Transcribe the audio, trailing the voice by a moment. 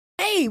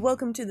Hey,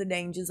 welcome to the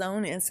Danger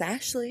Zone. It's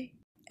Ashley.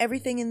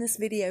 Everything in this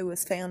video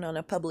was found on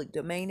a public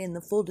domain and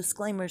the full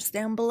disclaimers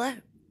down below.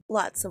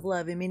 Lots of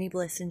love and many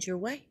blessings your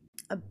way.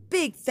 A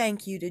big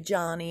thank you to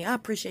Johnny. I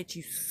appreciate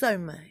you so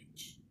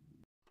much.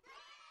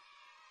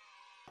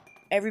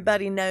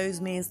 Everybody knows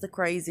me as the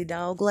crazy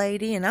dog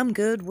lady, and I'm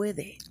good with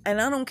it.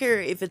 And I don't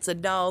care if it's a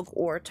dog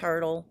or a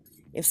turtle.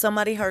 If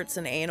somebody hurts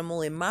an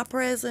animal in my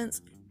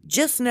presence,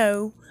 just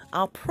know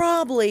I'll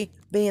probably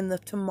be in the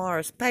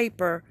tomorrow's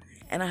paper,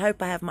 and I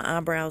hope I have my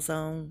eyebrows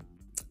on.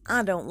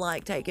 I don't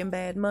like taking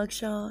bad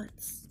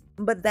mugshots,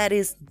 but that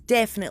is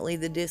definitely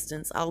the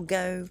distance I'll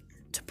go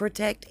to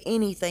protect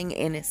anything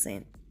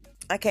innocent.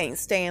 I can't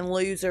stand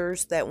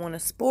losers that want to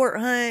sport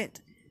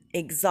hunt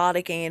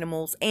exotic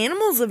animals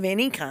of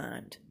any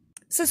kind.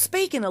 So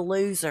speaking of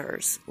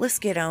losers, let's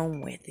get on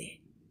with it.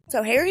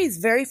 So Harry's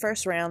very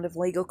first round of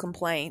legal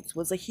complaints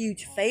was a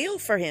huge fail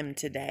for him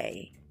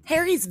today.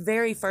 Harry's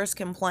very first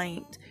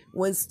complaint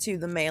was to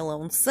the Mail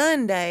on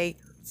Sunday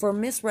for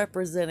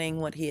misrepresenting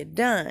what he had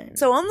done.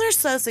 So on their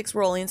Sussex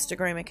Royal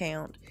Instagram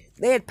account,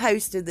 they had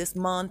posted this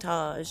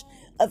montage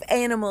of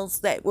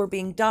animals that were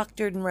being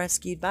doctored and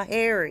rescued by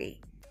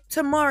Harry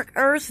to mark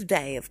Earth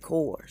Day, of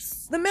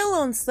course. The Mail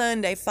on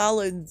Sunday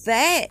followed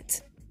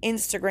that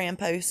Instagram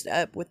post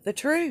up with the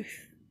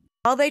truth.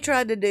 All they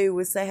tried to do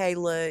was say, hey,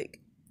 look,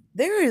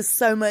 there is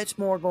so much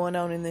more going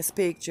on in this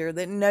picture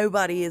that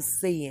nobody is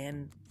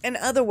seeing. In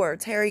other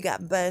words, Harry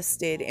got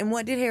busted, and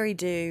what did Harry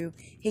do?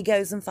 He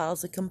goes and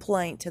files a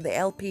complaint to the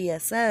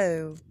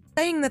LPSO,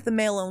 saying that the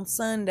Mail on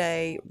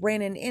Sunday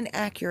ran an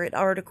inaccurate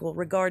article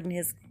regarding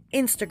his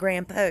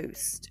Instagram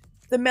post.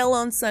 The Mail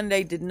on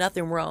Sunday did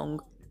nothing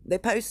wrong. They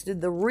posted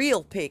the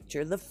real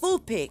picture, the full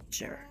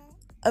picture,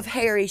 of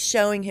Harry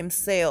showing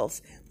himself,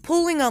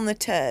 pulling on the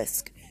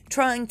tusk,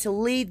 trying to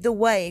lead the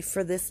way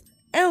for this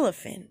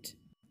elephant.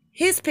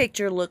 His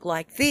picture looked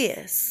like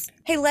this.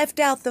 He left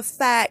out the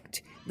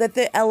fact that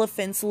the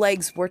elephant's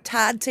legs were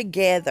tied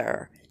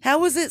together. How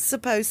was it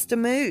supposed to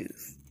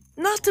move?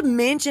 Not to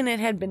mention it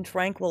had been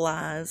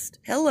tranquilized.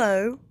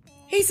 Hello.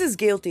 He's as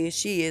guilty as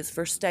she is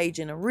for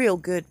staging a real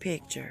good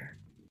picture.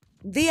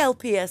 The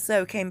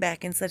LPSO came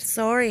back and said,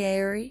 sorry,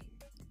 Harry.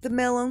 The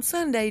Mail on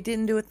Sunday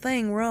didn't do a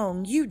thing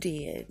wrong. You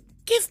did.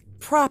 Give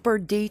proper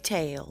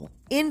detail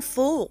in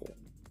full.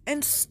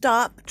 And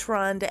stop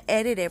trying to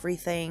edit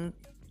everything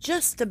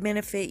just to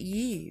benefit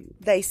you.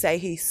 They say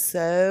he's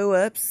so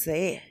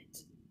upset.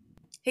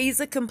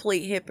 He's a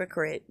complete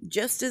hypocrite,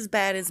 just as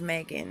bad as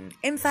Meghan.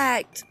 In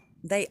fact,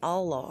 they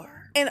all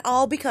are. And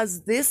all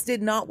because this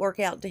did not work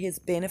out to his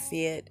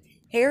benefit.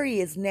 Harry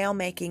is now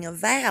making a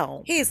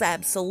vow. He is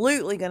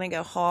absolutely going to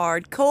go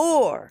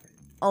hardcore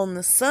on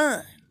the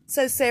Sun.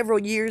 So several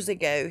years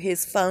ago,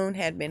 his phone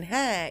had been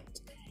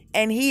hacked,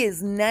 and he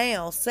is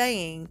now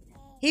saying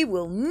he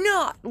will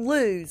not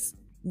lose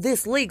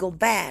this legal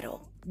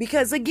battle.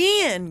 Because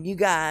again, you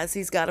guys,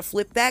 he's got to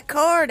flip that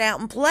card out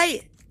and play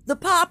it. The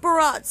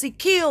paparazzi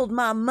killed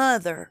my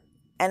mother,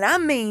 and I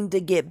mean to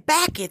get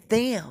back at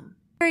them.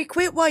 Harry,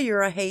 quit while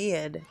you're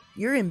ahead.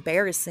 You're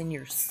embarrassing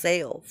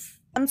yourself.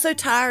 I'm so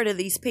tired of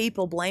these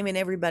people blaming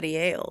everybody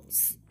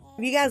else.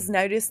 Have you guys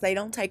noticed they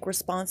don't take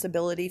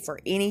responsibility for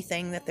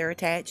anything that they're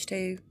attached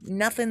to?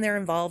 Nothing they're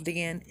involved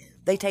in.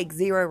 They take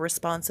zero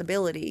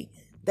responsibility.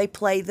 They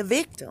play the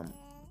victim.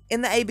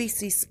 In the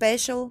ABC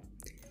special,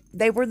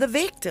 they were the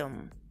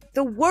victim.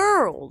 The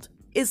world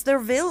is their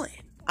villain.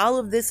 All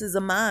of this is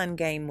a mind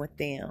game with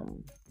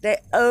them. They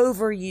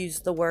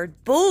overuse the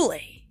word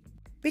bully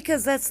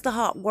because that's the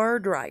hot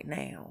word right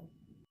now.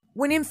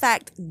 When in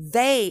fact,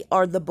 they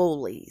are the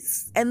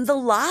bullies and the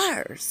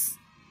liars.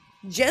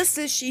 Just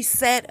as she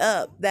set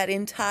up that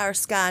entire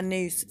Sky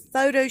News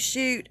photo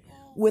shoot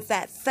with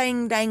that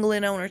thing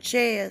dangling on her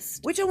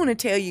chest, which I want to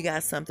tell you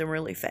guys something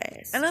really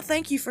fast. And I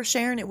thank you for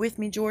sharing it with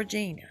me,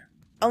 Georgina.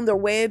 On their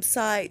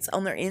websites,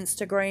 on their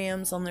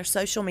Instagrams, on their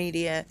social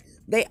media,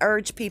 they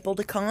urge people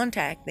to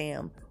contact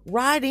them.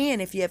 Write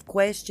in if you have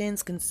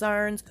questions,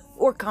 concerns,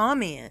 or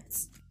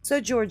comments.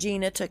 So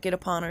Georgina took it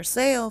upon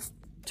herself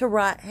to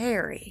write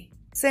Harry.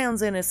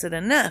 Sounds innocent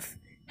enough.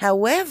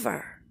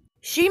 However,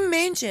 she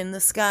mentioned the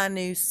Sky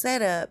News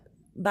setup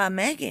by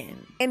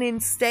Meghan. And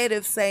instead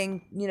of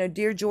saying,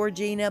 Dear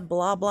Georgina,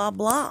 blah, blah,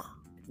 blah,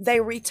 they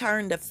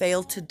returned a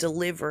failed to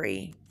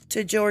delivery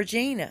to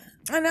Georgina.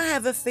 And I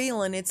have a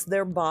feeling it's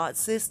their bot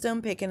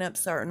system picking up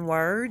certain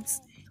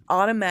words,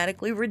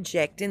 automatically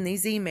rejecting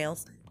these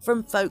emails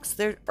from folks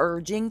they're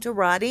urging to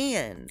write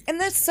in. And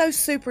that's so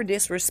super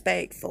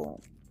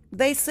disrespectful.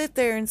 They sit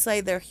there and say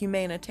they're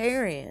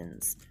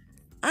humanitarians.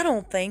 I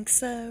don't think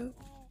so.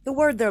 The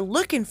word they're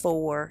looking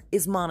for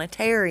is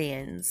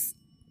monetarians.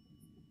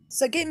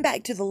 So getting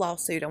back to the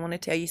lawsuit, I want to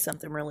tell you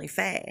something really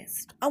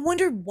fast. I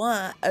wondered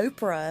why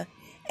Oprah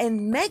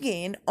and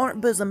Meghan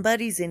aren't bosom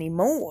buddies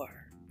anymore.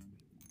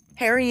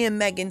 Harry and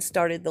Meghan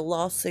started the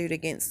lawsuit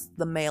against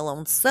the Mail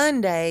on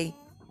Sunday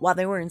while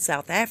they were in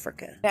South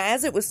Africa. Now,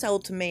 as it was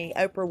told to me,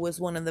 Oprah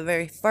was one of the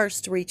very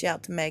first to reach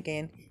out to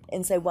Meghan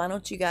and say, why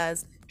don't you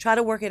guys try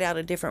to work it out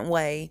a different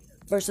way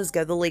versus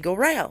go the legal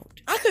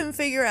route. I couldn't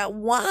figure out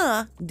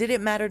why did it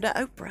matter to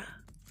Oprah.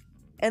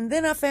 And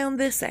then I found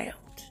this out.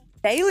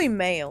 Daily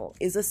Mail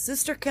is a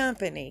sister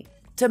company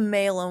to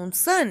Mail on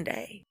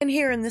Sunday. And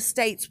here in the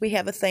States, we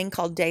have a thing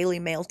called Daily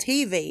Mail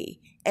TV,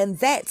 and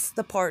that's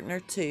the partner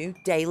to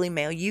Daily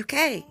Mail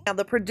UK. Now,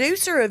 the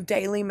producer of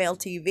Daily Mail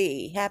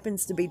TV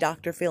happens to be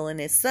Dr. Phil and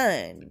his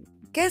son.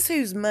 Guess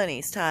whose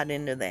money's tied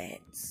into that?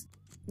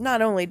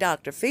 Not only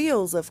Dr.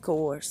 Phil's, of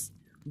course,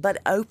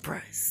 but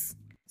Oprah's.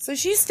 So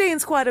she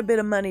stands quite a bit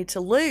of money to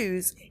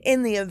lose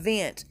in the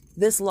event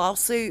this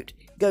lawsuit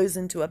goes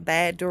into a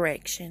bad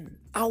direction.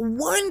 I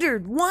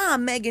wondered why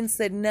Meghan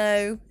said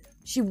no.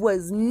 She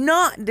was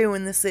not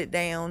doing the sit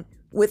down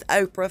with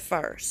Oprah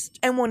first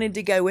and wanted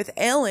to go with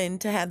Ellen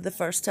to have the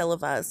first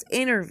televised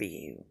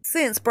interview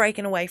since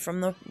breaking away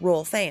from the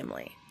royal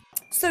family.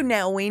 So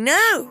now we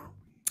know.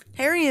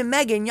 Harry and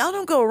Meghan, y'all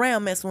don't go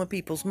around messing with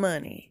people's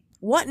money.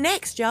 What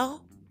next,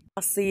 y'all?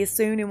 I'll see you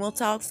soon and we'll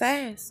talk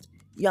fast.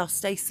 Y'all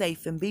stay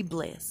safe and be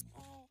blessed.